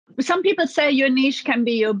some people say your niche can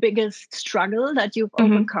be your biggest struggle that you've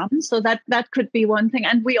Mm-hmm. overcome. So that could be one thing.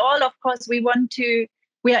 And we all, of course, we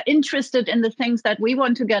are interested in the things that we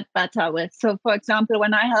want to get better with. So for example,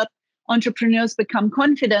 when I help entrepreneurs become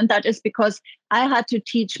confident, that is because I had to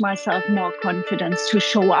teach myself more confidence to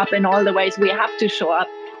show up in all the ways we have to show up.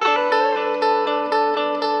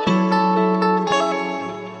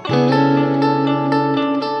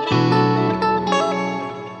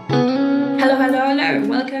 Hello.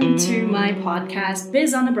 Welcome to my podcast,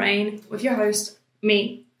 Biz on the Brain, with your host,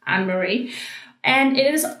 me, Annemarie. And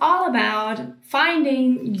it is all about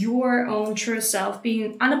finding your own true self,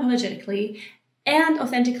 being unapologetically and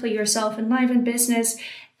authentically yourself in life and business.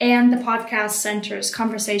 And the podcast centers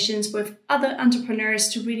conversations with other entrepreneurs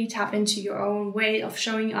to really tap into your own way of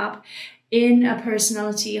showing up in a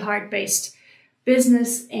personality, heart-based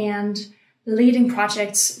business and leading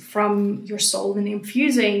projects from your soul and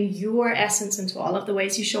infusing your essence into all of the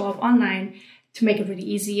ways you show up online to make it really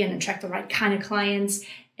easy and attract the right kind of clients,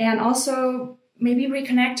 and also maybe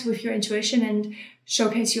reconnect with your intuition and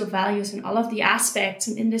showcase your values in all of the aspects.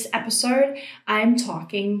 And in this episode, I'm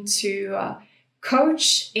talking to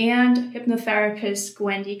coach and hypnotherapist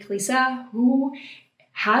Gwendi Klisa, who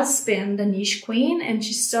has been the niche queen, and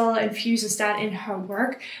she still infuses that in her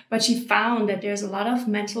work. But she found that there's a lot of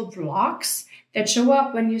mental blocks that show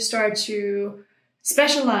up when you start to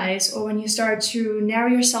specialize or when you start to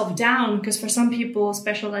narrow yourself down, because for some people,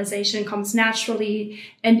 specialization comes naturally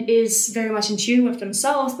and is very much in tune with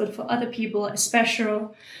themselves. But for other people,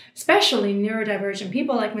 especially neurodivergent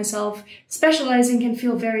people like myself, specializing can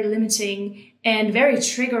feel very limiting and very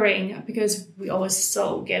triggering, because we always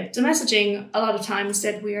so get the messaging a lot of times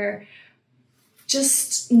that we're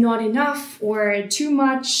just not enough or too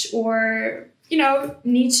much, or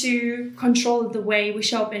need to control the way we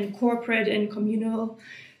show up in corporate and communal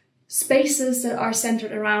spaces that are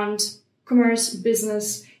centered around commerce,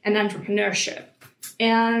 business, and entrepreneurship.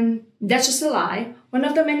 And that's just a lie. One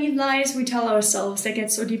of the many lies we tell ourselves that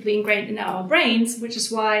get so deeply ingrained in our brains, which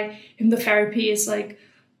is why hypnotherapy is like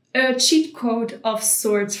a cheat code of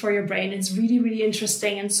sorts for your brain. It's really, really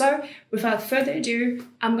interesting. And so without further ado,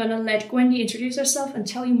 I'm going to let Gwendi introduce herself and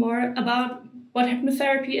tell you more about what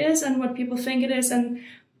hypnotherapy is and what people think it is and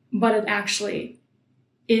what it actually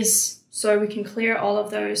is, so we can clear all of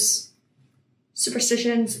those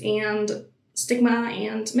superstitions and stigma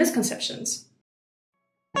and misconceptions.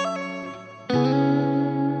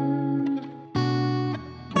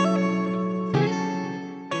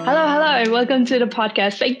 Hello. Welcome to the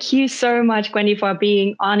podcast. Thank you so much, Gwendi, for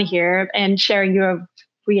being on here and sharing your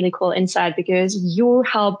really cool insight, because you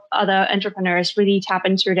help other entrepreneurs really tap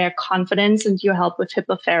into their confidence, and you help with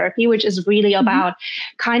hypnotherapy, which is really about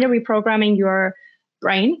kind of reprogramming your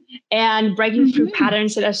brain and breaking through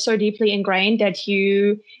patterns that are so deeply ingrained that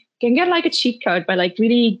you can get like a cheat code by like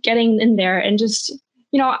really getting in there and just,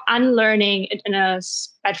 unlearning it in a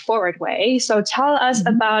forward way. So tell us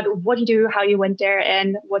about what you do, how you went there,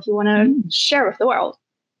 and what you want to share with the world.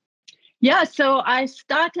 Yeah, so I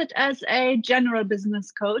started as a general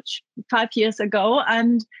business coach 5 years ago.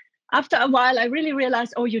 And after a while, I really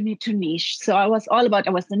realized, you need to niche. So I was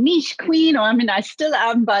the niche queen, I still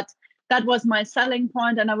am, but that was my selling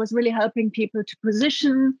point. And I was really helping people to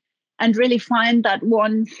position and really find that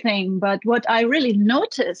one thing. But what I really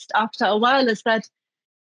noticed after a while is that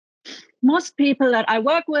most people that I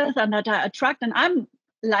work with and that I attract, and I'm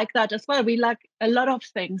like that as well. We like a lot of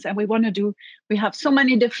things and we have so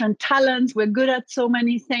many different talents. We're good at so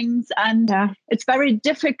many things, and it's very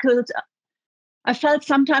difficult. I felt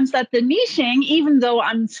sometimes that the niching, even though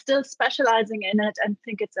I'm still specializing in it and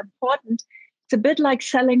think it's important, it's a bit like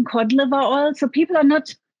selling cod liver oil. So people are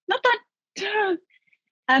not that,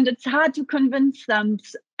 and it's hard to convince them.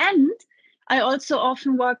 And I also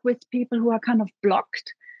often work with people who are kind of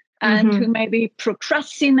blocked and who maybe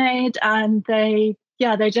procrastinate, and they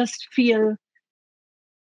just feel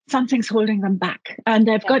something's holding them back, and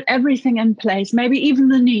they've got everything in place, maybe even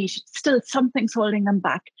the niche, still something's holding them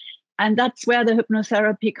back. And that's where the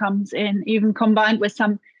hypnotherapy comes in, even combined with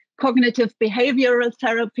some cognitive behavioral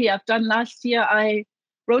therapy I've done last year. I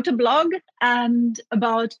wrote a blog and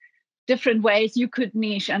about different ways you could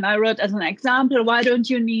niche. And I wrote as an example, why don't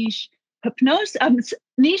you niche hypnosis?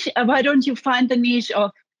 Why don't you find the niche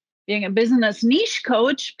of being a business niche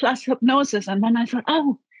coach plus hypnosis? And then I thought,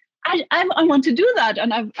 I want to do that.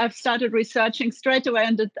 And I've started researching straight away,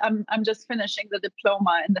 and I'm just finishing the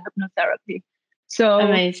diploma in the hypnotherapy. So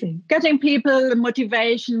amazing. Getting people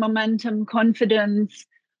motivation, momentum, confidence,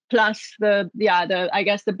 plus the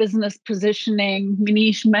business positioning,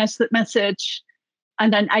 niche message,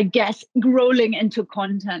 and then I guess rolling into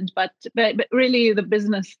content, but really the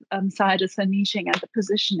business side is the niching and the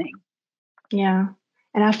positioning. Yeah.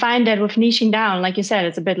 And I find that with niching down, like you said,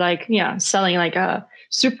 it's a bit like, selling like a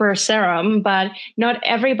super serum, but not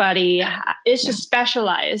everybody is just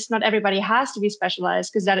specialized. Not everybody has to be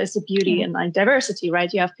specialized, because that is the beauty in like diversity,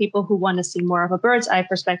 right? You have people who want to see more of a bird's eye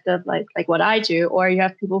perspective, like what I do, or you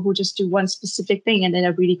have people who just do one specific thing and then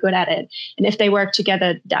are really good at it. And if they work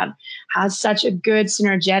together, that has such a good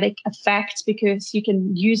synergetic effect, because you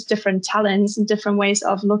can use different talents and different ways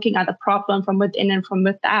of looking at the problem from within and from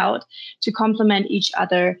without to complement each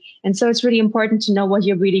other. And so it's really important to know what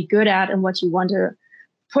you're really good at and what you want to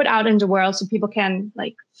put out in the world, so people can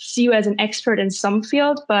like see you as an expert in some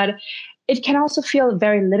field, but it can also feel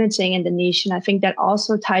very limiting in the niche. And I think that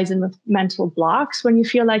also ties in with mental blocks, when you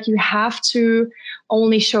feel like you have to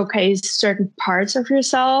only showcase certain parts of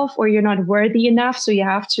yourself, or you're not worthy enough. So you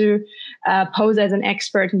have to pose as an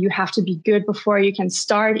expert, and you have to be good before you can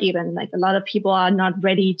start. Even like a lot of people are not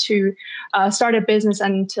ready to start a business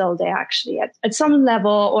until they actually at some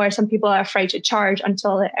level, or some people are afraid to charge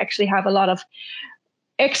until they actually have a lot of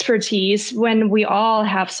expertise, when we all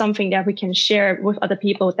have something that we can share with other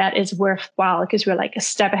people that is worthwhile, because we're like a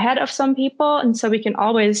step ahead of some people. And so we can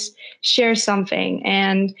always share something.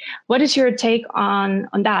 And what is your take on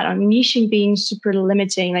that, on niching being super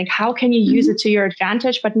limiting? Like, how can you use it to your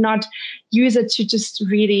advantage, but not use it to just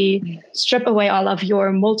really strip away all of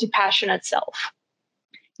your multi-passionate self?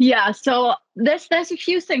 Yeah, so there's a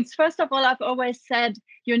few things. First of all, I've always said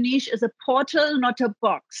your niche is a portal, not a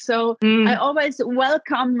box. So I always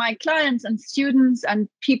welcome my clients and students and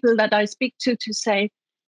people that I speak to say,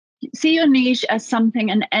 see your niche as something,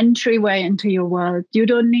 an entryway into your world. You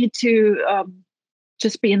don't need to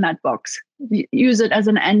just be in that box. Use it as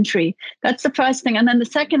an entry. That's the first thing. And then the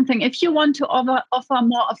second thing, if you want to offer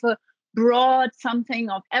more of a broad something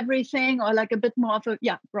of everything, or like a bit more of a,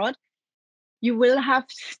 broad, you will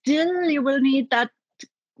need that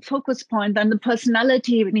focus point, and the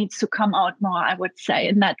personality needs to come out more, I would say,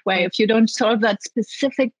 in that way. If you don't solve that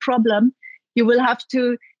specific problem, there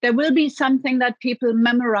will be something that people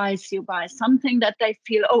memorize you by, something that they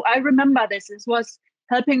feel, oh, I remember this was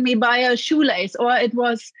helping me buy a shoelace, or it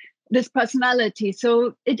was this personality.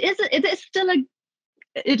 So it is still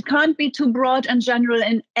it can't be too broad and general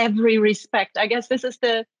in every respect. I guess this is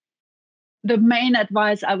the main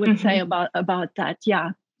advice I would say about that. Yeah,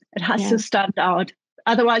 it has to stand out.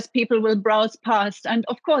 Otherwise, people will browse past. And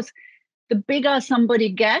of course, the bigger somebody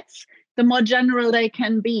gets, the more general they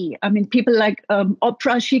can be. I mean, people like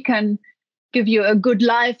Oprah, she can give you a good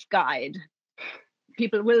life guide.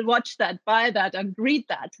 People will watch that, buy that, and read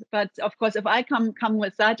that. But of course, if I come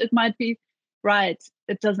with that, it might be right.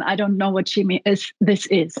 It doesn't. I don't know what this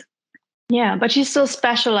is. Yeah, but she's still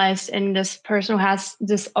specialized in this person who has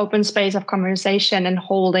this open space of conversation and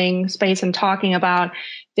holding space and talking about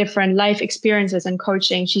different life experiences and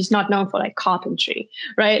coaching. She's not known for like carpentry,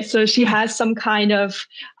 right? So she has some kind of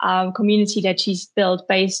community that she's built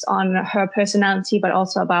based on her personality, but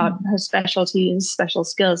also about her specialty and special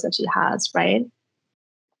skills that she has, right?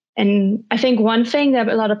 And I think one thing that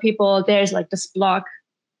a lot of people, there's like this block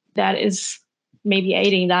that is maybe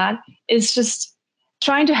aiding that, is just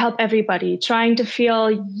trying to help everybody, trying to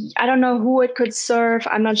feel, I don't know who it could serve.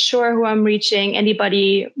 I'm not sure who I'm reaching.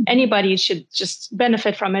 Anybody should just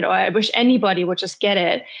benefit from it, or I wish anybody would just get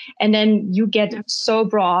it. And then you get so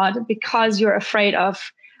broad because you're afraid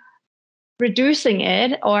of reducing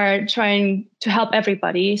it or trying to help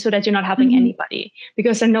everybody, so that you're not helping anybody,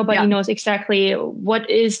 because then nobody knows exactly what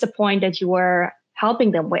is the point that you are helping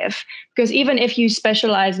them with. Because even if you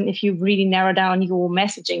specialize and if you really narrow down your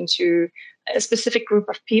messaging to a specific group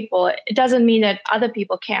of people, it doesn't mean that other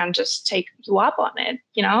people can just take you up on it,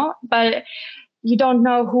 but you don't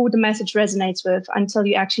know who the message resonates with until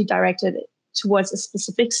you actually direct it towards a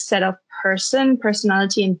specific set of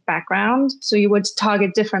personality and background. So you would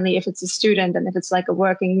target differently if it's a student and if it's like a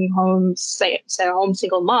working home, say a home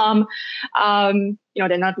single mom.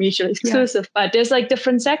 They're not mutually exclusive, but there's like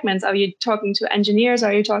different segments. Are you talking to engineers?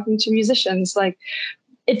 Are you talking to musicians? Like,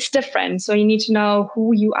 it's different. So you need to know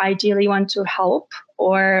who you ideally want to help,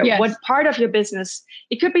 or what part of your business.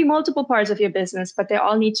 It could be multiple parts of your business, but they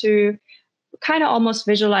all need to kind of almost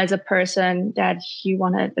visualize a person that you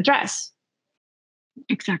want to address.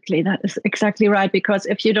 Exactly. That is exactly right. Because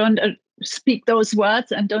if you don't speak those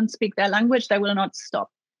words and don't speak their language, they will not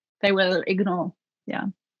stop. They will ignore. Yeah,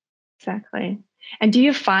 exactly. And do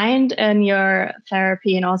you find in your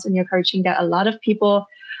therapy and also in your coaching that a lot of people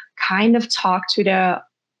kind of talk to their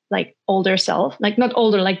like older self, like not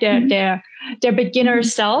older, like their beginner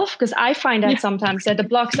self. Because I find that sometimes that the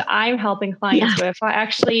blocks I'm helping clients with are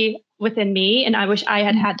actually within me, and I wish I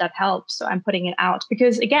had that help. So I'm putting it out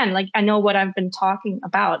because, again, like I know what I've been talking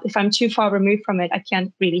about. If I'm too far removed from it, I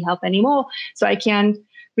can't really help anymore. So I can't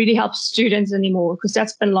really help students anymore because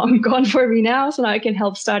that's been long gone for me now. So now I can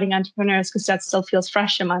help starting entrepreneurs because that still feels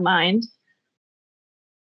fresh in my mind.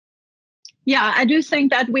 Yeah, I do think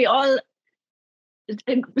that we all,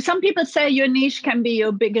 some people say your niche can be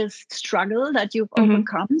your biggest struggle that you've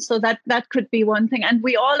overcome. So that could be one thing. And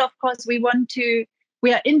we all, of course, we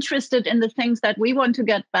are interested in the things that we want to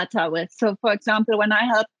get better with. So for example, when I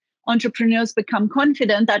help entrepreneurs become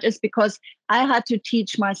confident, that is because I had to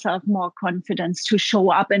teach myself more confidence to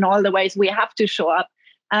show up in all the ways we have to show up.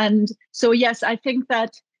 And so, yes, I think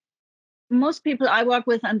that most people I work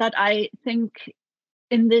with, and that I think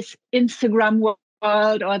in this Instagram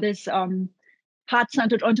world or this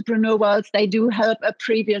heart-centered entrepreneur world, they do help a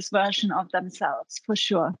previous version of themselves for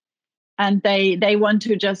sure. And they want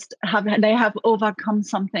to just they have overcome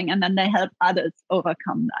something, and then they help others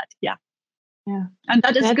overcome that. Yeah. And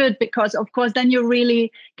that is good because, of course, then you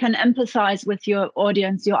really can empathize with your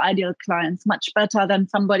audience, your ideal clients, much better than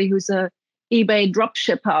somebody who's a eBay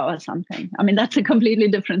dropshipper or something. I mean, that's a completely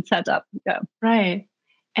different setup. Yeah. Right.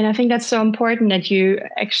 And I think that's so important that you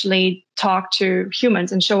actually talk to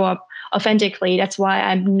humans and show up authentically. That's why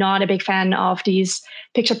I'm not a big fan of these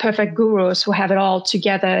picture perfect gurus who have it all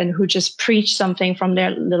together and who just preach something from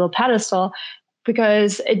their little pedestal,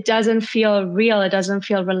 because it doesn't feel real. It doesn't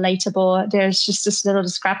feel relatable. There's just this little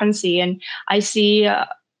discrepancy. And I see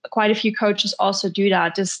quite a few coaches also do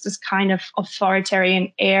that, this kind of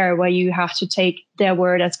authoritarian air where you have to take their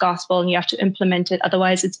word as gospel and you have to implement it.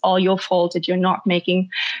 Otherwise, it's all your fault that you're not making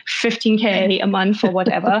 15K a month or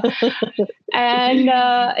whatever. And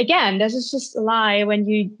again, this is just a lie when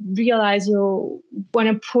you realize you want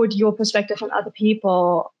to put your perspective on other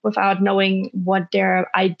people without knowing what their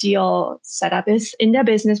ideal setup is in their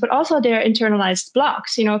business, but also their internalized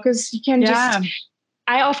blocks, because you can just...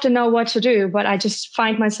 I often know what to do, but I just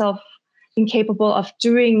find myself incapable of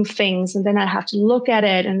doing things. And then I have to look at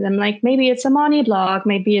it and I'm like, maybe it's a money block.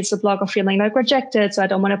 Maybe it's a block of feeling like rejected. So I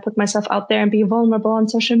don't want to put myself out there and be vulnerable on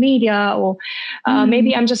social media. Or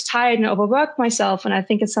maybe I'm just tired and overworked myself. And I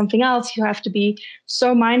think it's something else. You have to be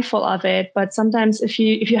so mindful of it. But sometimes if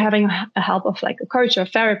you're having a help of like a coach or a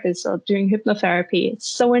therapist or doing hypnotherapy, it's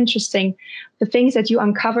so interesting. The things that you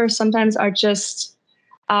uncover sometimes are just...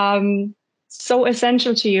 so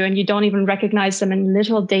essential to you, and you don't even recognize them in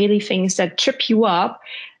little daily things that trip you up,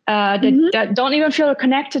 that don't even feel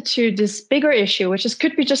connected to this bigger issue, which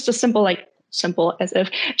could be just a simple as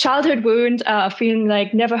if childhood wound, feeling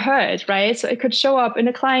like never heard, right? So it could show up in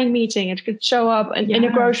a client meeting, it could show up in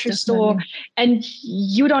a grocery store, and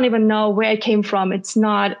you don't even know where it came from. It's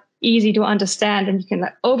not easy to understand, and you can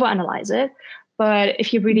overanalyze it. But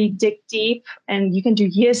if you really dig deep, and you can do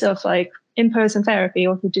years of in-person therapy,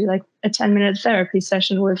 or you do a 10-minute therapy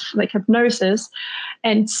session with hypnosis.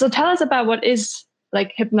 And so tell us about what is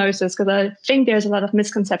hypnosis, because I think there's a lot of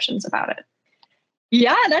misconceptions about it.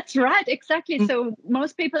 Yeah, that's right. Exactly. So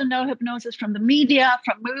most people know hypnosis from the media,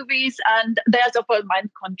 from movies, and there's of all mind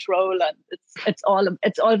control, and it's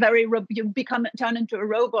all very, you turn into a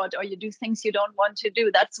robot, or you do things you don't want to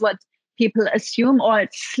do. That's what people assume, or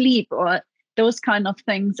it's sleep, or those kind of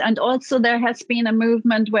things. And also there has been a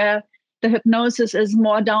movement where the hypnosis is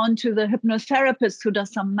more down to the hypnotherapist who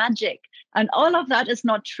does some magic. And all of that is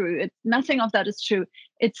not true. Nothing of that is true.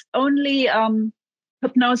 It's only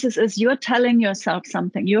hypnosis is you're telling yourself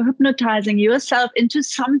something. You're hypnotizing yourself into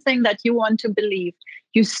something that you want to believe.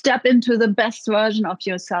 You step into the best version of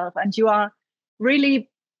yourself, and you are really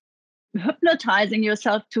hypnotizing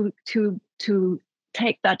yourself to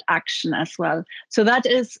take that action as well. So that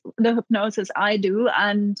is the hypnosis I do.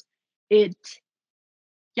 And it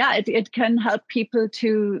can help people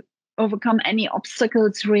to overcome any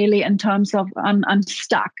obstacles, really, in terms of I'm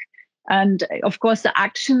stuck. And of course, the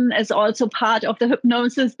action is also part of the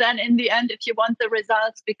hypnosis then in the end, if you want the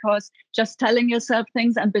results, because just telling yourself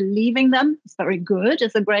things and believing them is very good.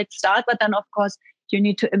 It's a great start. But then, of course, you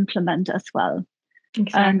need to implement as well.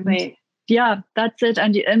 Exactly. And that's it.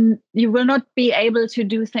 And you will not be able to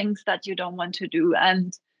do things that you don't want to do.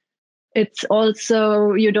 And it's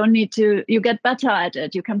also, you get better at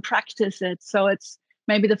it. You can practice it. So it's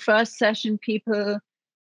maybe the first session, people,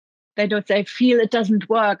 they feel it doesn't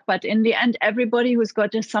work. But in the end, everybody who's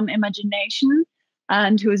got just some imagination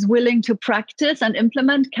and who's willing to practice and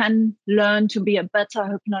implement can learn to be a better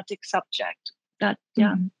hypnotic subject.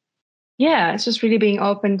 Yeah, it's just really being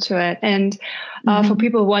open to it. And for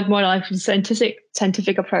people who want more like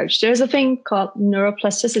scientific approach, there's a thing called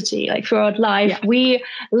neuroplasticity. Like throughout life, we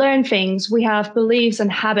learn things, we have beliefs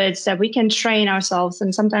and habits that we can train ourselves.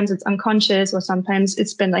 And sometimes it's unconscious, or sometimes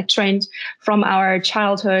it's been like trained from our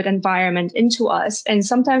childhood environment into us. And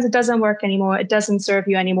sometimes it doesn't work anymore. It doesn't serve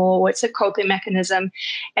you anymore, or it's a coping mechanism.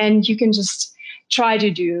 And you can just try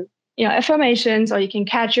to do affirmations, or you can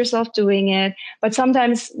catch yourself doing it. But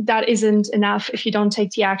sometimes that isn't enough if you don't take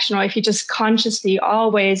the action, or if you just consciously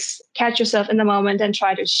always catch yourself in the moment and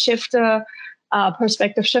try to shift the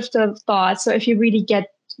perspective, shift the thought. So if you really get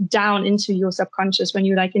down into your subconscious, when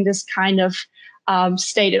you're like in this kind of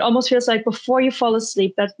state, it almost feels like before you fall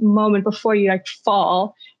asleep, that moment before you like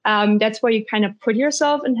fall, that's where you kind of put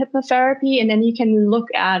yourself in hypnotherapy. And then you can look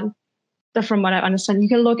at, from what I understand, you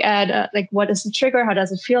can look at like, what is the trigger? How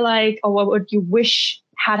does it feel like? Or what would you wish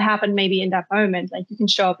had happened maybe in that moment? Like you can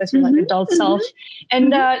show up as your like adult self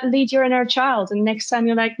and lead your inner child. And next time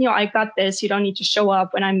you're like, I got this. You don't need to show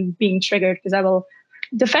up when I'm being triggered, because I will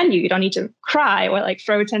defend you. You don't need to cry or like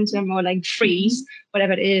throw a tantrum or like freeze,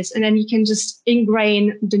 whatever it is. And then you can just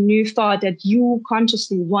ingrain the new thought that you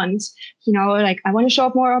consciously want, like, I want to show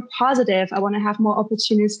up more positive. I want to have more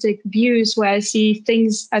opportunistic views where I see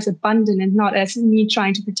things as abundant and not as me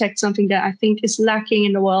trying to protect something that I think is lacking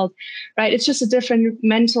in the world, right? It's just a different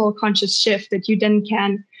mental conscious shift that you then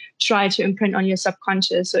can try to imprint on your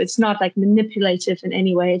subconscious. So it's not like manipulative in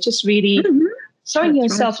any way. It's just really showing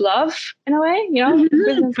yourself love in a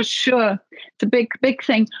way, For sure. It's a big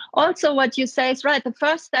thing. Also, what you say is right. The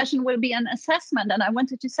first session will be an assessment. And I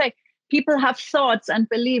wanted to say, people have thoughts and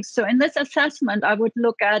beliefs. So in this assessment, I would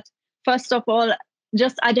look at, first of all,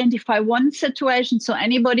 just identify one situation. So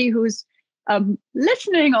anybody who's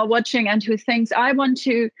listening or watching and who thinks,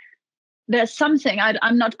 there's something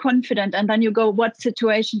I'm not confident, and then you go, what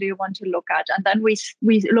situation do you want to look at? And then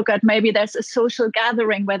we look at, maybe there's a social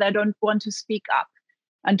gathering where they don't want to speak up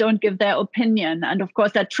and don't give their opinion, and of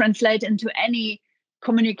course that translates into any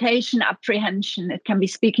communication apprehension. It can be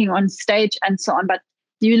speaking on stage and so on. But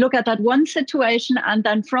you look at that one situation, and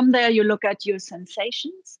then from there you look at your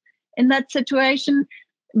sensations in that situation.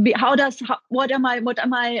 What am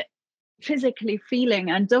I physically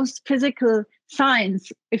feeling? And those physical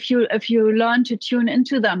signs, if you learn to tune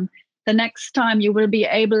into them, the next time you will be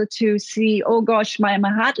able to see, oh gosh, my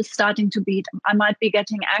heart is starting to beat, I might be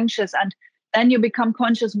getting anxious. And then you become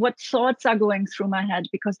conscious what thoughts are going through my head,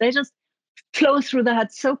 because they just flow through the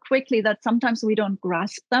head so quickly that sometimes we don't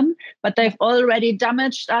grasp them, but they've already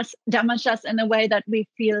damaged us in a way that we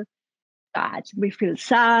feel bad, we feel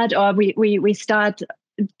sad, or we start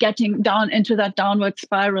getting down into that downward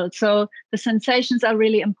spiral. So the sensations are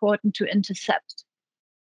really important to intercept.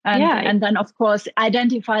 And then, of course,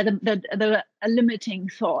 identify the limiting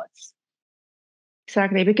thoughts.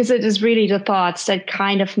 Exactly, because it is really the thoughts that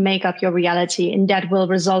kind of make up your reality, and that will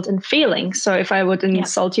result in feelings. So if I would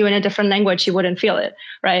insult you in a different language, you wouldn't feel it,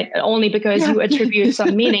 right? Only because you attribute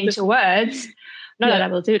some meaning to words. Not that I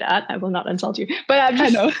will do that. I will not insult you. But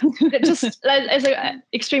I'm just as an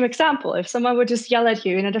extreme example, if someone would just yell at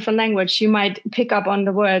you in a different language, you might pick up on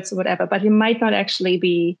the words or whatever, but it might not actually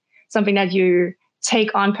be something that you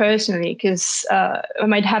take on personally, because it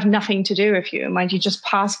might have nothing to do with you. It might, you just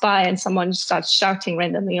pass by and someone starts shouting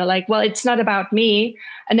randomly. You're like, well, it's not about me.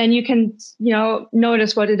 And then you can,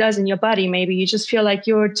 notice what it does in your body. Maybe you just feel like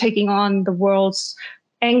you're taking on the world's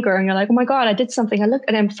anger, and you're like, oh my God, I did something, I look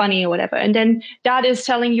at him funny or whatever. And then that is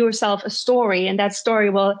telling yourself a story, and that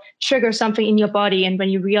story will trigger something in your body. And when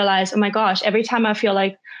you realize, oh my gosh, every time I feel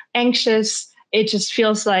like anxious, it just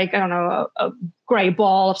feels like, I don't know, a gray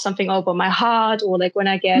ball of something over my heart, or like when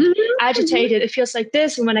I get agitated, it feels like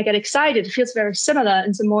this. And when I get excited, it feels very similar.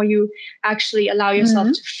 And the more you actually allow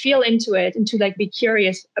yourself to feel into it and to like be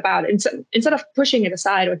curious about it, instead of pushing it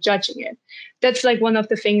aside or judging it. That's like one of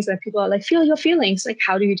the things that people are like, feel your feelings. Like,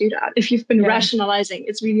 how do you do that? If you've been rationalizing,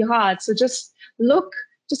 it's really hard. So just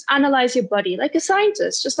analyze your body like a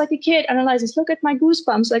scientist, just like a kid analyzes, look at my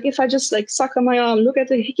goosebumps. Like if I just like suck on my arm, look at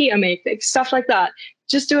the hickey I make, like stuff like that.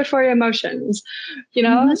 Just do it for your emotions,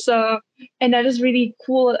 So, and that is really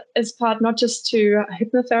cool as part, not just to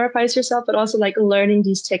hypnotherapize yourself, but also like learning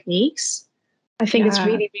these techniques. I think it's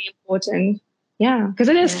really, really important. Yeah, because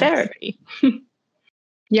it is therapy.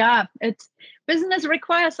 Business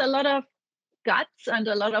requires a lot of guts and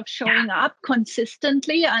a lot of showing up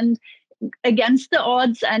consistently and against the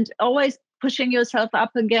odds, and always pushing yourself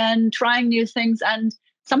up again, trying new things. And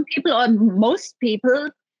some people, or most people,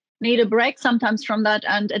 need a break sometimes from that.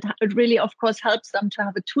 And it really, of course, helps them to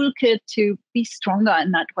have a toolkit to be stronger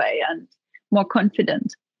in that way and more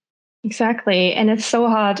confident. Exactly. And it's so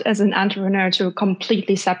hard as an entrepreneur to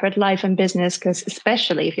completely separate life and business, because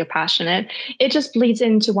especially if you're passionate, it just bleeds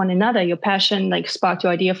into one another. Your passion like sparked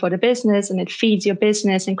your idea for the business and it feeds your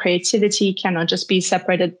business, and creativity cannot just be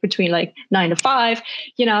separated between like 9 to 5,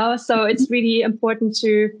 So it's really important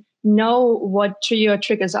to know what your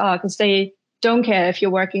triggers are, because they don't care if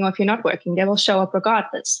you're working or if you're not working. They will show up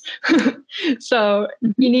regardless. So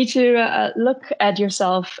you need to look at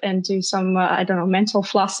yourself and do some, mental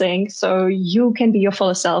flossing, so you can be your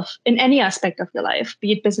fullest self in any aspect of your life,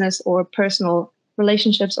 be it business or personal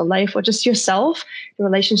relationships or life or just yourself. The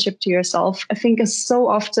relationship to yourself, I think, is so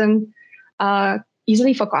often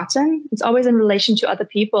easily forgotten. It's always in relation to other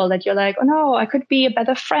people that you're like, oh no, I could be a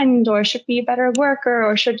better friend, or should be a better worker,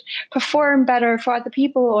 or should perform better for other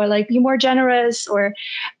people, or like be more generous, or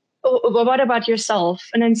what about yourself?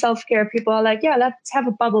 And then self-care, people are like, yeah, let's have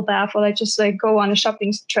a bubble bath, or like just like go on a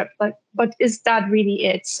shopping trip. Like, but is that really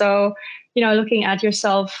it? So, looking at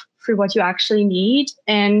yourself through what you actually need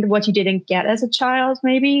and what you didn't get as a child,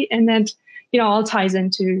 maybe. And then, all ties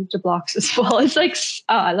into the blocks as well. It's like,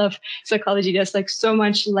 I love psychology. There's like so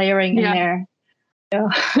much layering in there. Yeah.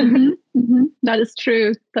 That is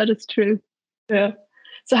true. That is true. Yeah.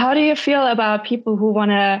 So how do you feel about people who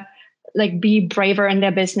want to like be braver in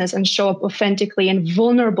their business and show up authentically and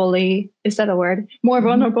vulnerably? Is that a word? More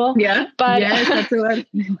vulnerable? Yeah. But yes, that's a word.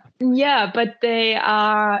 Yeah, but they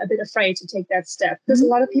are a bit afraid to take that step, because a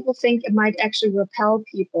lot of people think it might actually repel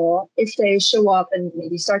people if they show up and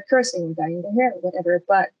maybe start cursing and dyeing their hair or whatever.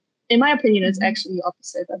 But in my opinion, it's actually the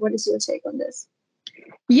opposite. But what is your take on this?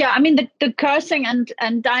 Yeah, I mean, the cursing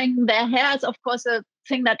and dyeing their hair is, of course, a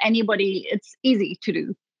thing that it's easy to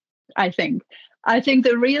do, I think. I think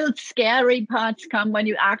the real scary parts come when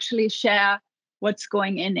you actually share what's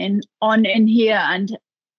going on in here, and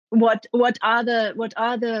what's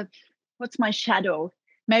my shadow.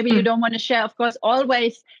 Maybe you don't want to share, of course,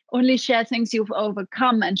 always only share things you've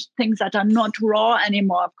overcome and things that are not raw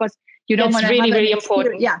anymore. Of course, you don't want to really, have really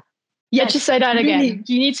important. Yeah. Yes, just say that really, again.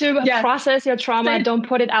 You need to process your trauma. Don't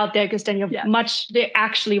put it out there, because then they're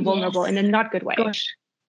actually vulnerable in a not good way. Gosh.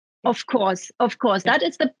 Of course. That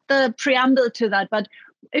is the preamble to that. But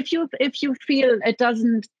if you feel it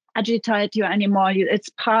doesn't agitate you anymore, it's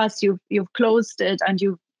past, you've closed it and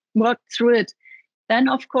you've worked through it, then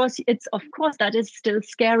of course that is still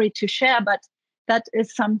scary to share. But that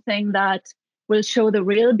is something that will show the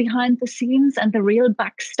real behind the scenes and the real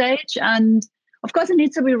backstage. And of course, it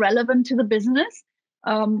needs to be relevant to the business.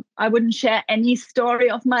 I wouldn't share any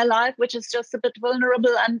story of my life which is just a bit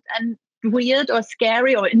vulnerable and weird or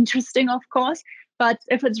scary or interesting, of course. But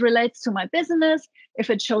if it relates to my business,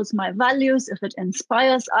 if it shows my values, if it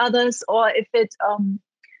inspires others, or if it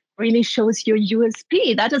really shows your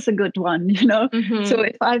USP, that is a good one, So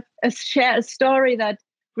if I share a story that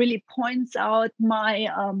really points out my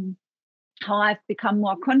how I've become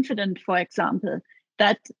more confident, for example,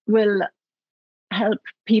 that will help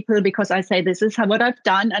people, because I say this is what I've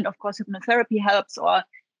done, and of course hypnotherapy helps, or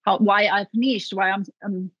why I've niched, why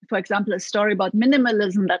I'm for example, a story about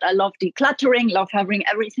minimalism, that I love decluttering, love having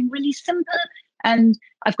everything really simple, and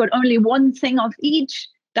I've got only one thing of each.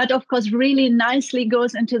 That of course really nicely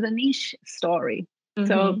goes into the niche story.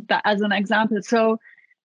 So that as an example. So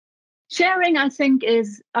sharing, I think,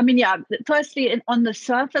 is, firstly, on the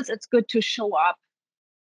surface, it's good to show up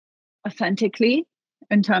authentically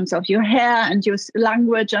in terms of your hair and your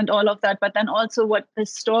language and all of that. But then also what the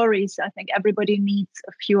stories, I think everybody needs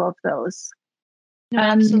a few of those. No,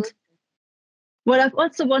 and absolutely. What I've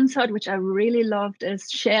also once heard, which I really loved, is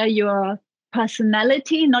share your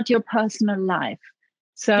personality, not your personal life.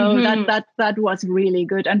 So that was really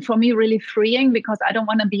good. And for me, really freeing, because I don't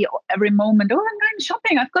want to be every moment, oh, I'm going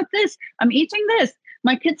shopping, I've got this, I'm eating this,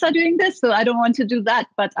 my kids are doing this, so I don't want to do that.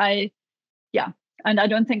 But and I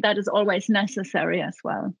don't think that is always necessary as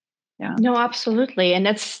well. Yeah. No, absolutely. And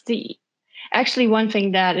that's actually one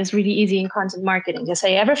thing that is really easy in content marketing, to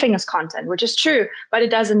say everything is content, which is true, but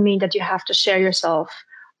it doesn't mean that you have to share yourself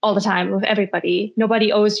all the time with everybody.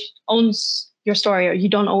 Nobody owns your story, or you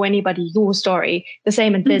don't owe anybody your story. The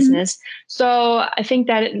same in business. So I think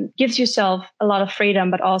that it gives yourself a lot of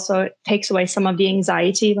freedom, but also takes away some of the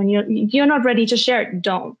anxiety. When you're not ready to share it,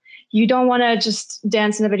 don't. You don't want to just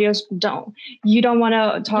dance in the videos, don't. You don't want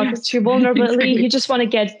to talk too vulnerably. Exactly. You just want to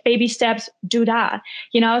get baby steps, do that.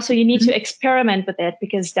 So you need to experiment with it,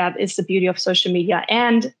 because that is the beauty of social media.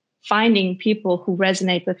 And finding people who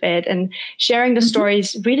resonate with it and sharing the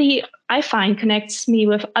stories really, I find, connects me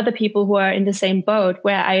with other people who are in the same boat,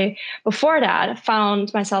 where I, before that,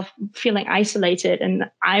 found myself feeling isolated and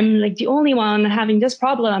I'm like the only one having this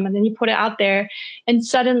problem. And then you put it out there and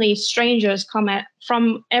suddenly strangers come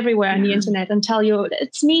from everywhere on the internet and tell you,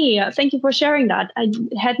 it's me. Thank you for sharing that. I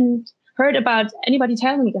hadn't heard about anybody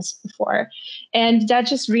telling me this before. And that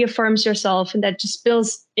just reaffirms yourself, and that just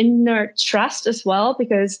builds inner trust as well,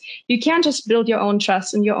 because you can't just build your own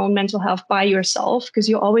trust and your own mental health by yourself, because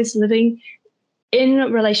you're always living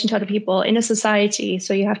in relation to other people in a society.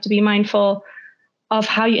 So you have to be mindful of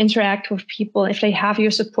how you interact with people, if they have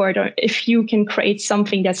your support, or if you can create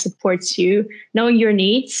something that supports you, knowing your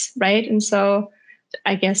needs, right? And so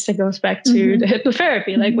I guess it goes back to the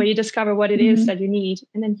hypnotherapy, like where you discover what it is that you need,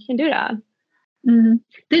 and then you can do that.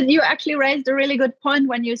 You actually raised a really good point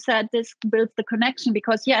when you said this builds the connection,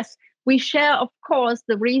 because yes, we share, of course,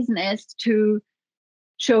 the reason is to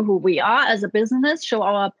show who we are as a business, show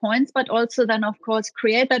our points, but also then, of course,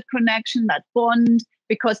 create that connection, that bond,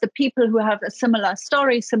 because the people who have a similar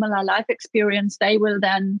story, similar life experience, they will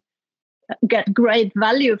then get great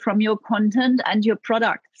value from your content and your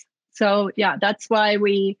products. So yeah, that's why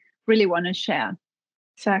we really want to share.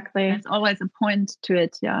 Exactly. There's always a point to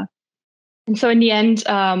it. Yeah. And so in the end,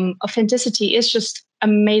 authenticity is just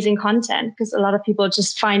amazing content, because a lot of people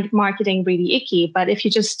just find marketing really icky. But if you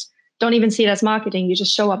just don't even see it as marketing, you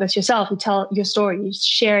just show up as yourself, you tell your story, you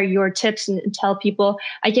share your tips and tell people,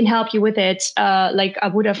 I can help you with it. Like I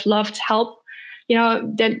would have loved help. You know,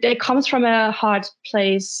 that comes from a hard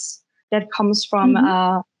place, that comes from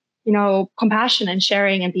compassion and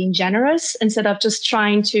sharing and being generous, instead of just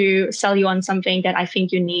trying to sell you on something that I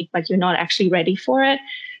think you need, but you're not actually ready for it.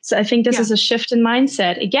 So I think this is a shift in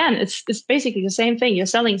mindset. Again, it's basically the same thing. You're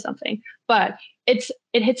selling something, but it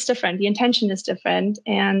hits different. The intention is different,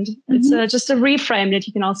 and it's just a reframe that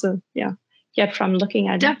you can also get from looking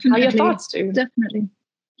at how your thoughts do. Definitely,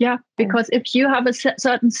 yeah. Because if you have a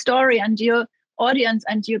certain story and your audience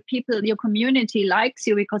and your people, your community likes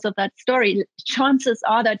you because of that story, chances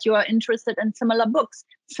are that you are interested in similar books,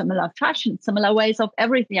 similar fashion, similar ways of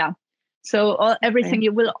everything. Yeah. So everything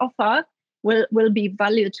you will offer will be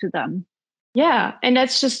value to them. Yeah. And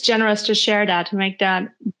that's just generous to share that, to make that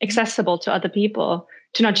accessible to other people,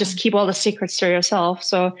 to not just keep all the secrets to yourself.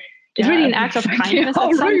 So it's really an act of kindness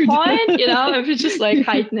at some point, if you just like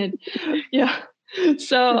heighten it. Yeah.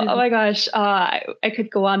 So, oh my gosh, I could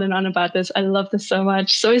go on and on about this. I love this so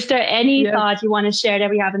much. So is there any thought you want to share that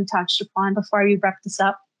we haven't touched upon before we wrap this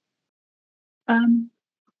up?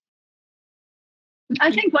 I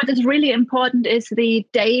think what is really important is the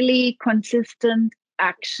daily consistent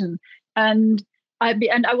action. And I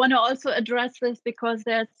want to also address this, because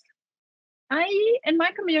in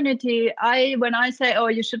my community, when I say, oh,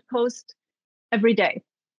 you should post every day,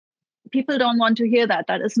 people don't want to hear that.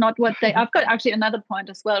 That is not what I've got actually another point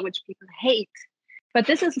as well, which people hate. But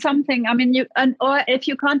this is something, I mean, or if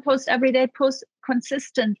you can't post every day, post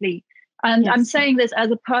consistently. And I'm saying this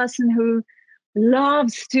as a person who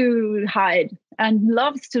loves to hide and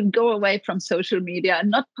loves to go away from social media and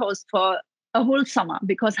not post for a whole summer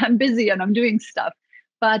because I'm busy and I'm doing stuff.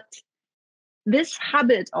 But this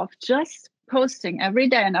habit of just posting every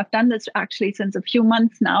day, and I've done this actually since a few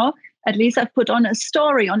months now, at least I've put on a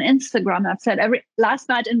story on Instagram. I've said last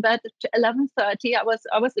night in bed at 11:30, I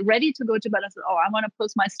was ready to go to bed. I said, oh, I want to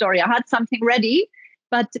post my story. I had something ready,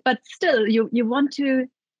 but still you want to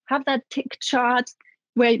have that tick chart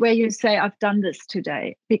where you say, I've done this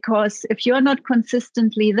today. Because if you're not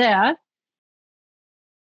consistently there,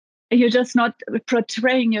 you're just not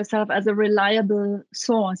portraying yourself as a reliable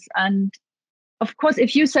source. And of course,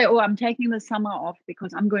 if you say, oh, I'm taking the summer off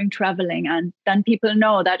because I'm going traveling, and then people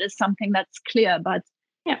know that is something that's clear. But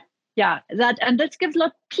that gives a lot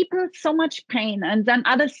of people so much pain. And then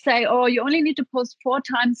others say, oh, you only need to post 4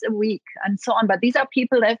 times a week and so on. But these are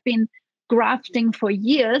people that have been grafting for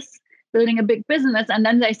years, building a big business. And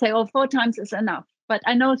then they say, oh, 4 times is enough. But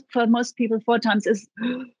I know for most people, 4 times is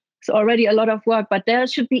already a lot of work, but there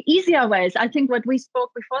should be easier ways. I think what we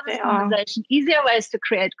spoke before this conversation, easier ways to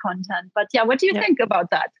create content. But what do you think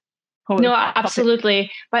about that? No,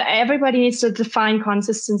 absolutely. But everybody needs to define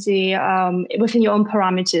consistency within your own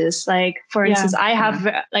parameters. Like, for instance, I have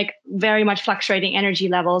like very much fluctuating energy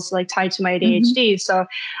levels, like tied to my ADHD. So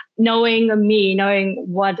knowing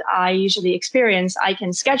what I usually experience, I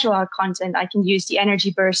can schedule out content. I can use the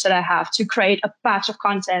energy burst that I have to create a batch of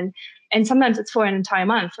content. And sometimes it's for an entire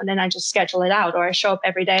month, and then I just schedule it out, or I show up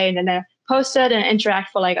every day and then post it and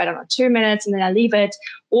interact for like, I don't know, 2 minutes and then I leave it.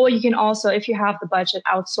 Or you can also, if you have the budget,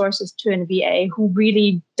 outsource it to an VA who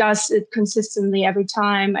really does it consistently every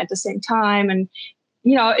time at the same time. And,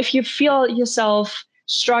 if you feel yourself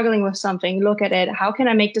struggling with something, look at it. How can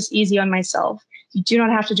I make this easy on myself? You do not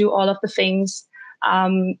have to do all of the things.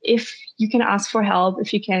 If you can ask for help,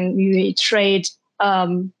 if you can really trade,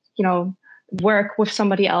 work with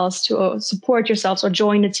somebody else to support yourselves or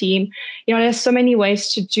join a team. There's so many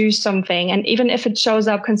ways to do something. And even if it shows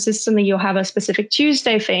up consistently, you'll have a specific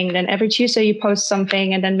Tuesday thing. Then every Tuesday you post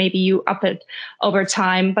something and then maybe you up it over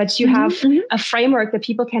time. But you have a framework that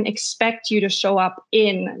people can expect you to show up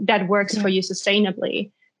in that works for you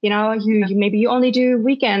sustainably. You maybe you only do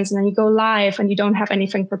weekends and then you go live and you don't have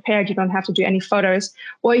anything prepared. You don't have to do any photos,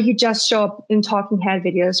 or you just show up in talking head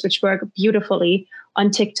videos, which work beautifully on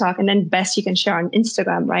TikTok, and then best you can share on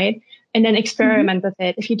Instagram, right? And then experiment with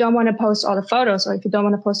it. If you don't want to post all the photos or if you don't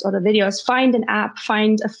want to post all the videos, find an app,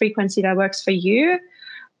 find a frequency that works for you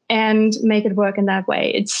and make it work in that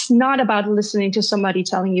way. It's not about listening to somebody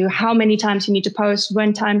telling you how many times you need to post,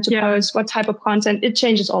 when time to post, what type of content. It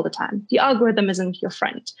changes all the time. The algorithm isn't your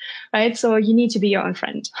friend, right? So you need to be your own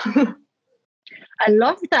friend. I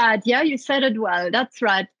love that. Yeah, you said it well. That's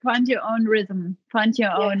right. Find your own rhythm, find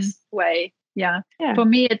your own way. Yeah. For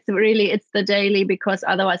me, it's the daily, because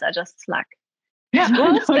otherwise I just slack. Yeah,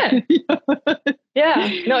 well, that's good.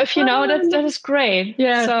 Yeah. No, if you know, that is great.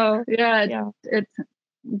 Yeah. So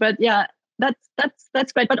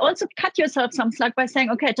that's great. But also cut yourself some slack by saying,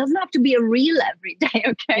 okay, it doesn't have to be a reel every day.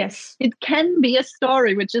 Okay. Yes. It can be a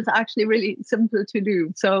story, which is actually really simple to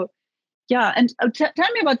do. So yeah. And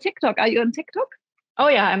tell me about TikTok. Are you on TikTok? Oh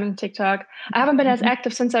yeah, I'm on TikTok. I haven't been as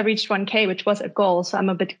active since I reached 1K, which was a goal. So I'm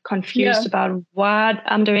a bit confused about what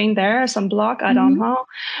I'm doing there. Some blog, I don't know.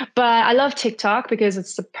 But I love TikTok because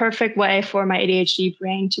it's the perfect way for my ADHD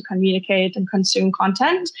brain to communicate and consume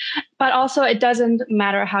content. But also it doesn't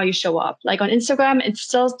matter how you show up. Like on Instagram, it's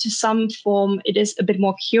still to some form, it is a bit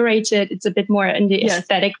more curated. It's a bit more in the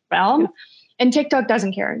aesthetic realm. And TikTok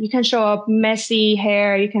doesn't care. You can show up messy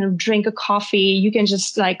hair. You can drink a coffee. You can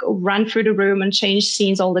just like run through the room and change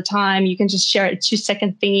scenes all the time. You can just share a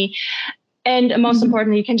 2-second thingy. And most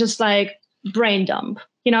importantly, you can just like brain dump,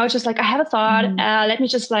 just like I have a thought. Let me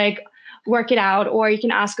just like work it out. Or you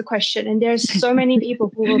can ask a question. And there's so many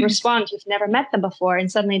people who will respond. You've never met them before.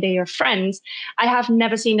 And suddenly they're your friends. I have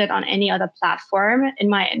never seen that on any other platform in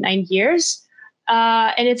my 9 years.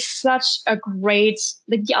 And it's such a great,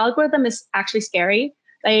 the algorithm is actually scary.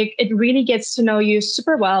 Like it really gets to know you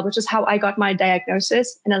super well, which is how I got my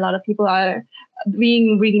diagnosis. And a lot of people are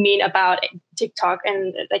being really mean about TikTok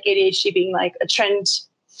and like ADHD being like a trend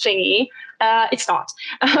thingy. It's not.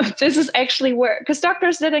 This is actually where, because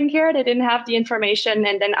doctors didn't care. They didn't have the information.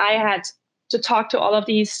 And then I had to talk to all of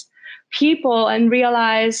these people and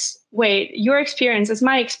realize, wait, your experience is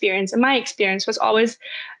my experience. And my experience was always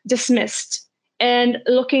dismissed. And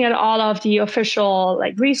looking at all of the official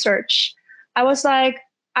like research, I was like,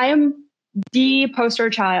 I am the poster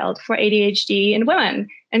child for ADHD in women.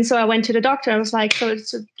 And so I went to the doctor and was like, so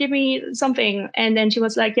give me something. And then she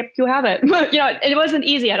was like, yep, you have it. It wasn't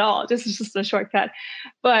easy at all. This is just a shortcut.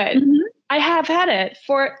 But I have had it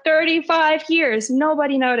for 35 years.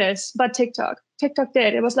 Nobody noticed, but TikTok. TikTok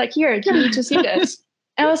did. It was like, here, you need to see this.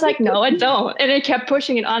 And I was like, no, I don't. And it kept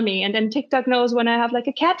pushing it on me. And then TikTok knows when I have like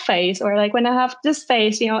a cat face or like when I have this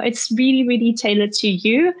face, it's really, really tailored to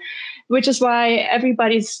you, which is why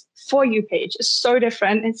everybody's For You page is so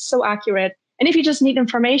different. It's so accurate. And if you just need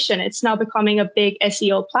information, it's now becoming a big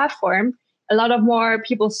SEO platform. A lot of more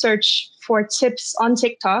people search for tips on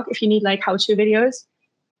TikTok. If you need like how-to videos,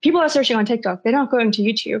 people are searching on TikTok. They're not going to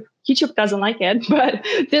YouTube. YouTube doesn't like it, but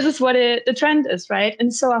this is what the trend is, right?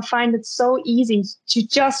 And so I find it so easy to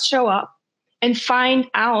just show up and find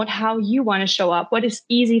out how you want to show up, what is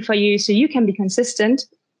easy for you so you can be consistent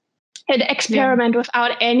and experiment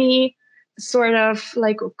without any sort of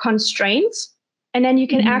like constraints. And then you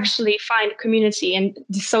can actually find community and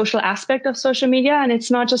the social aspect of social media. And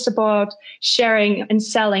it's not just about sharing and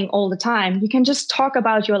selling all the time. You can just talk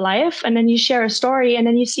about your life and then you share a story and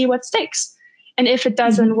then you see what sticks. And if it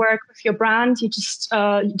doesn't work with your brand, you just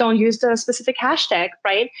don't use the specific hashtag,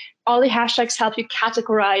 right? All the hashtags help you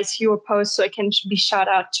categorize your post so it can be shout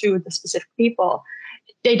out to the specific people.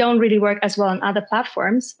 They don't really work as well on other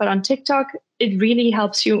platforms, but on TikTok, it really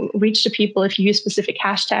helps you reach the people if you use specific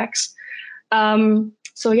hashtags.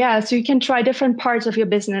 So you can try different parts of your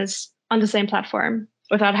business on the same platform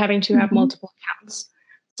without having to have multiple accounts.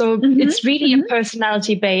 So it's really a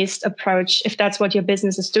personality-based approach. If that's what your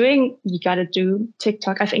business is doing, you got to do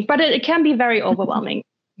TikTok, I think. But it can be very overwhelming.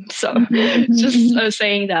 So just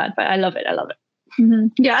saying that, but I love it. I love it.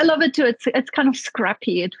 Yeah, I love it too. It's kind of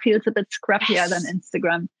scrappy. It feels a bit scrappier than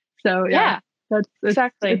Instagram. So that's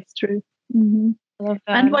exactly. It's true. I love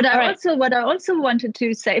that. And what I also wanted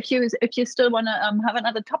to say, if you still want to have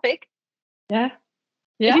another topic, if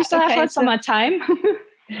you still have some more time,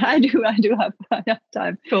 I do have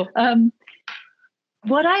time. Cool.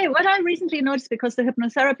 What I recently noticed, because the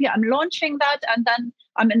hypnotherapy, I'm launching that, and then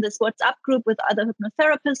I'm in this WhatsApp group with other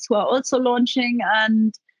hypnotherapists who are also launching,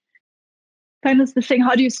 and kind of the thing,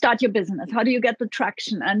 how do you start your business? How do you get the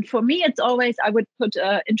traction? And for me, it's always, I would put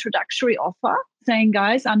an introductory offer saying,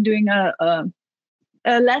 guys, I'm doing a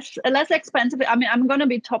less expensive. I mean, I'm going to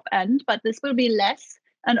be top end, but this will be less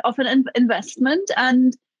and often an investment.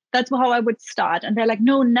 And that's how I would start. And they're like,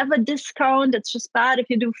 no, never discount. It's just bad if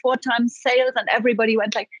you do 4 times sales. And everybody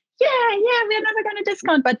went like, yeah, we're never going to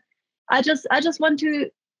discount. But I just want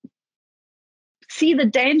to see the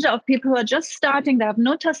danger of people who are just starting. They have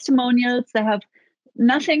no testimonials. They have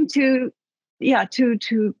nothing to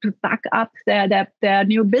back up their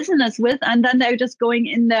new business with. And then they're just going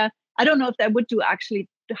in there. I don't know if they would do actually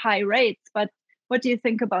high rates, but what do you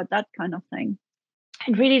think about that kind of thing?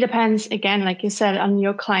 It really depends, again, like you said, on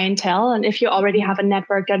your clientele. And if you already have a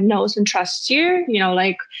network that knows and trusts you,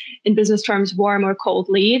 like in business terms, warm or cold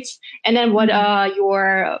leads. And then what are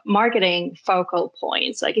your marketing focal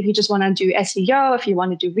points? Like if you just want to do SEO, if you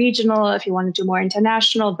want to do regional, if you want to do more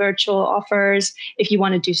international virtual offers, if you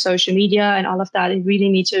want to do social media and all of that, you really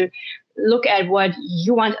need to look at what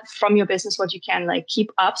you want from your business, what you can like keep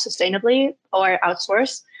up sustainably or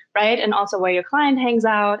outsource. Right. And also where your client hangs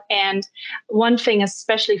out. And one thing,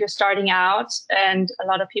 especially if you're starting out, and a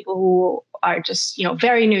lot of people who are just,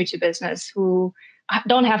 very new to business, who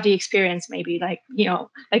don't have the experience, maybe like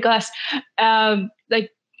us,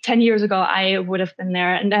 like 10 years ago, I would have been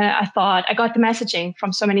there. And then I thought, I got the messaging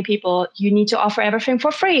from so many people, you need to offer everything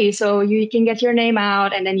for free so you can get your name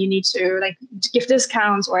out. And then you need to like give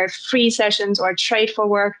discounts or free sessions or trade for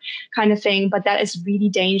work kind of thing. But that is really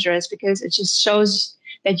dangerous, because it just shows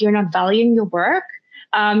that you're not valuing your work.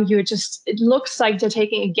 It looks like they're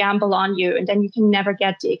taking a gamble on you, and then you can never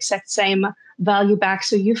get the exact same value back.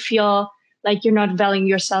 So you feel like you're not valuing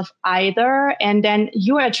yourself either. And then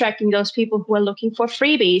you are attracting those people who are looking for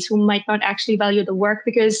freebies, who might not actually value the work,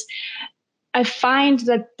 because I find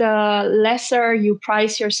that the lesser you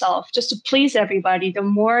price yourself just to please everybody, the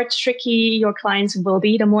more tricky your clients will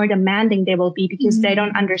be, the more demanding they will be, because they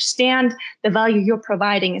don't understand the value you're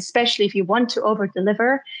providing, especially if you want to over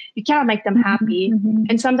deliver. You cannot make them happy.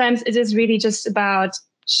 And sometimes it is really just about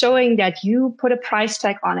showing that you put a price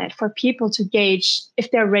tag on it for people to gauge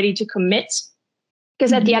if they're ready to commit.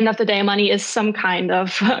 Because at the end of the day, money is some kind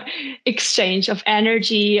of exchange of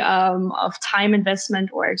energy, of time investment,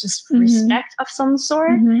 or just respect of some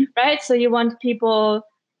sort, right? So you want people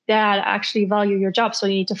that actually value your job. So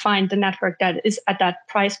you need to find the network that is at that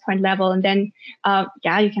price point level. And then,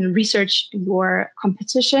 you can research your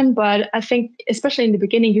competition. But I think, especially in the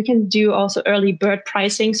beginning, you can do also early bird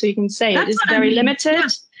pricing. So you can say it is very limited. Yeah,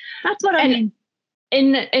 that's what I mean.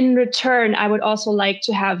 In return, I would also like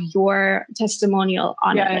to have your testimonial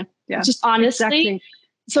on it. Yeah. Just honestly. Exactly.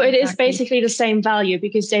 So it is basically the same value,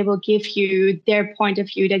 because they will give you their point of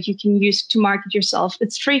view that you can use to market yourself.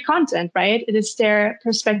 It's free content, right? It is their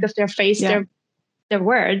perspective, their face, their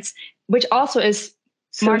words, which also is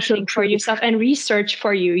marketing for yourself and research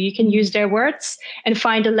for you. You can use their words and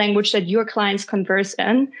find a language that your clients converse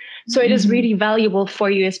in. So it is really valuable for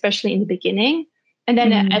you, especially in the beginning. And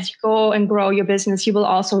then as you go and grow your business, you will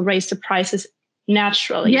also raise the prices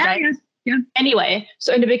naturally. Right? Yeah. Anyway,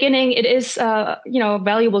 so in the beginning, it is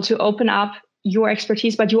valuable to open up your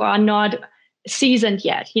expertise, but you are not seasoned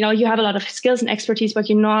yet. You have a lot of skills and expertise, but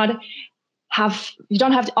you don't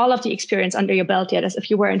have all of the experience under your belt yet, as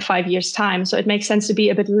if you were in 5 years' time. So it makes sense to be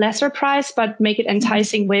a bit lesser price, but make it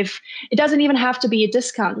enticing with. It doesn't even have to be a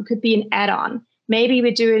discount. It could be an add-on. Maybe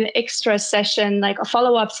we do an extra session, like a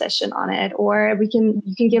follow-up session on it, or you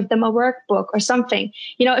can give them a workbook or something.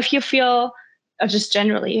 If you feel, or just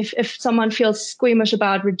generally, if someone feels squeamish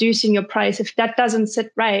about reducing your price, if that doesn't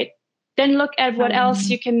sit right, then look at what else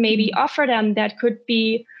you can maybe offer them that could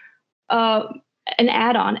be an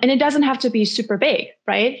add-on. And it doesn't have to be super big,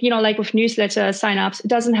 right? Like with newsletter signups, it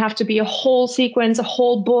doesn't have to be a whole sequence, a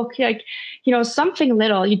whole book, like, something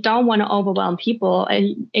little. You don't want to overwhelm people.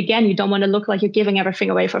 And again, you don't want to look like you're giving everything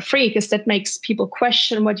away for free, because that makes people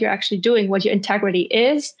question what you're actually doing, what your integrity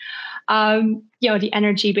is. The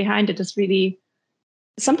energy behind it is really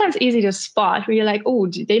sometimes easy to spot where you're like, oh,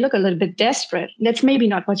 they look a little bit desperate. That's maybe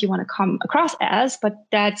not what you want to come across as, but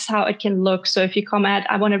that's how it can look. So if you come at,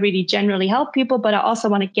 I want to really generally help people, but I also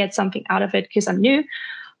want to get something out of it because I'm new,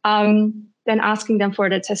 then asking them for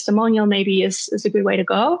the testimonial maybe is a good way to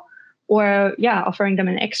go. Or offering them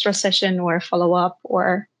an extra session or follow up,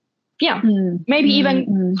 or maybe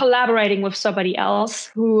even collaborating with somebody else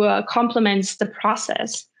who complements the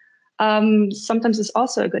process. Sometimes it's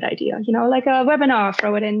also a good idea, like a webinar,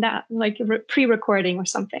 throw it in that, like pre-recording or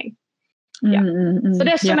something. So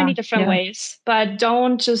there's so many different ways, but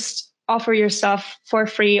don't just offer yourself for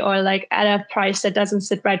free or like at a price that doesn't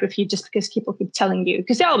sit right with you just because people keep telling you,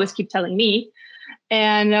 because they always keep telling me.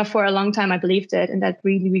 And for a long time, I believed it. And that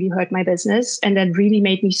really, really hurt my business. And that really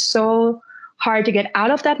made me so hard to get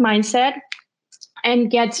out of that mindset and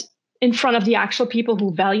get in front of the actual people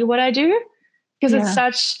who value what I do. Because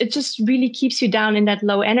it just really keeps you down in that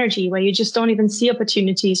low energy where you just don't even see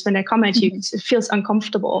opportunities when they come at you. It feels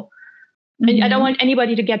uncomfortable. And I don't want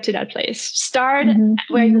anybody to get to that place. Start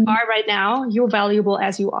where you are right now. You're valuable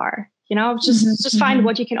as you are. Just find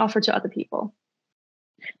what you can offer to other people.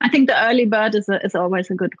 I think the early bird is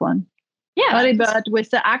always a good one. Yeah, early bird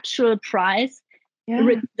with the actual price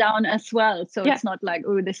written down as well. So it's not like,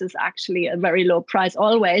 oh, this is actually a very low price.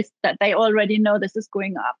 Always that they already know this is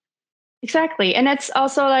going up. Exactly. And that's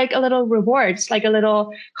also like a little rewards, like a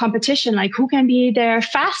little competition, like who can be there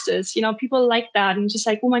fastest? People like that. And just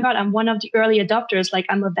like, oh my God, I'm one of the early adopters. Like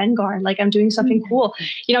I'm a vanguard, like I'm doing something cool.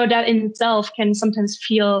 That in itself can sometimes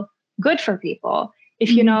feel good for people. If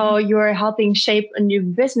you're helping shape a new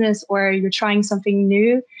business or you're trying something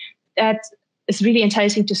new, that is really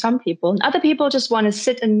enticing to some people. And other people just want to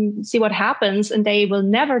sit and see what happens, and they will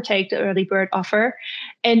never take the early bird offer.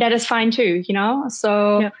 And that is fine too,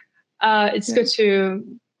 So it's good to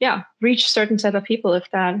reach certain set of people if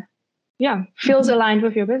that feels aligned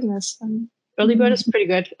with your business. And early bird is pretty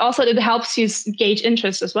good. Also, it helps you gauge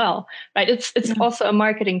interest as well, right? It's also a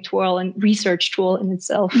marketing tool and research tool in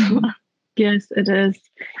itself. Yes, it is.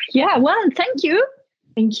 Yeah, well, thank you.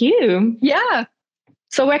 Thank you. Yeah.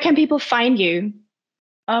 So where can people find you?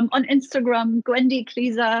 On Instagram, Gwendi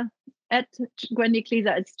Klisa, at Gwendi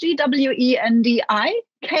Klisa. It's GwendiKlisa.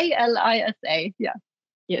 Yeah.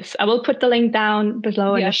 Yes, I will put the link down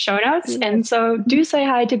below in the show notes. And so do say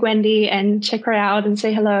hi to Gwendi and check her out and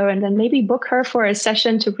say hello, and then maybe book her for a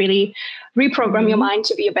session to really reprogram your mind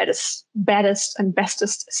to be your baddest and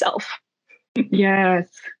bestest self. Yes,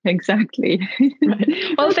 exactly.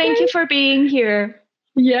 Right. Well, thank you for being here.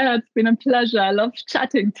 Yeah, it's been a pleasure. I love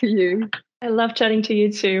chatting to you. I love chatting to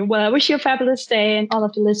you too. Well, I wish you a fabulous day, and all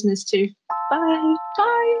of the listeners too. Bye.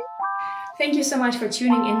 Bye. Thank you so much for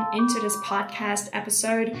tuning into this podcast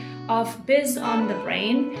episode of Biz on the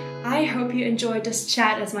Brain. I hope you enjoyed this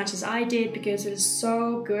chat as much as I did, because it is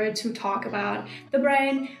so good to talk about the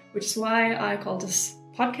brain, which is why I call this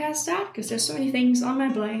podcast that, because there's so many things on my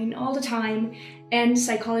brain all the time, and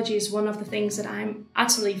psychology is one of the things that I'm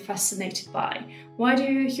utterly fascinated by. Why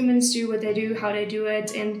do humans do what they do, how they do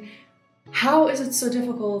it, and how is it so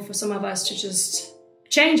difficult for some of us to just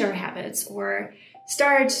change our habits or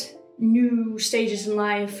start new stages in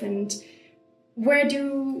life, and where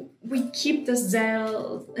do we keep the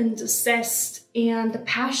zeal and the zest and the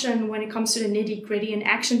passion when it comes to the nitty-gritty and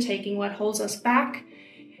action taking, what holds us back?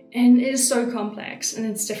 And it is so complex, and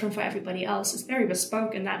it's different for everybody else. It's very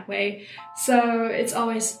bespoke in that way. So it's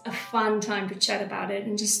always a fun time to chat about it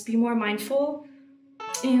and just be more mindful.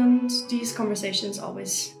 And these conversations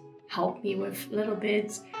always help me with a little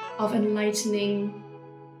bit of enlightening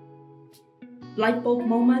light bulb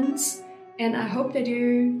moments. And I hope they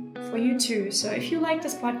do for you too. So if you like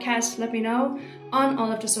this podcast, let me know on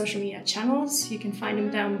all of the social media channels. You can find them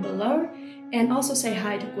down below. And also say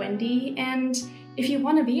hi to Gwendi. And if you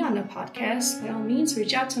want to be on the podcast, by all means,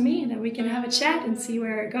 reach out to me and then we can have a chat and see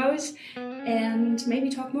where it goes. And maybe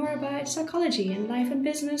talk more about psychology and life and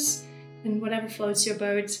business and whatever floats your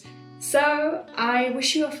boat. So I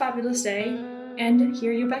wish you a fabulous day and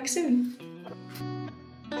hear you back soon.